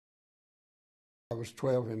I was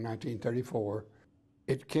 12 in 1934.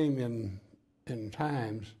 It came in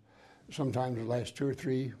times, sometimes it lasts 2 or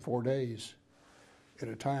 3, 4 days at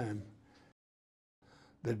a time.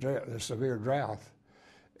 The severe drought,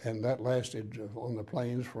 and that lasted on the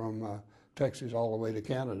plains from Texas all the way to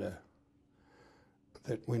Canada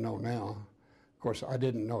that we know now. Of course, I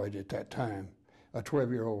didn't know it at that time. A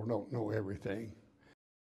 12-year-old don't know everything.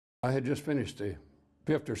 I had just finished the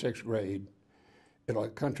 5th or 6th grade at a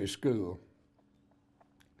country school,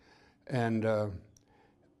 and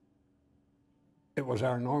it was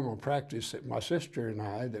our normal practice that my sister and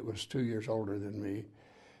I, that was 2 years older than me,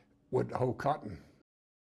 would hoe cotton.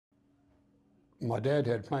 My dad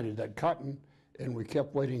had planted that cotton, and we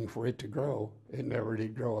kept waiting for it to grow. It never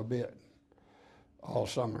did grow a bit all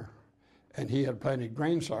summer. And he had planted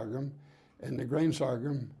grain sorghum, and the grain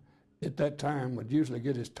sorghum at that time would usually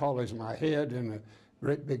get as tall as my head, and a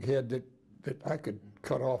great big head that I could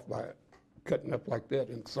cut off by cutting up like that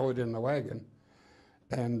and throw it in the wagon.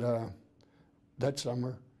 And that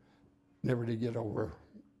summer never did get over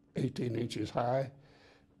 18 inches high,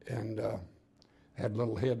 and had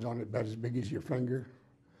little heads on it about as big as your finger.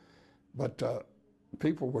 But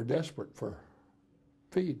people were desperate for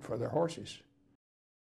feed for their horses.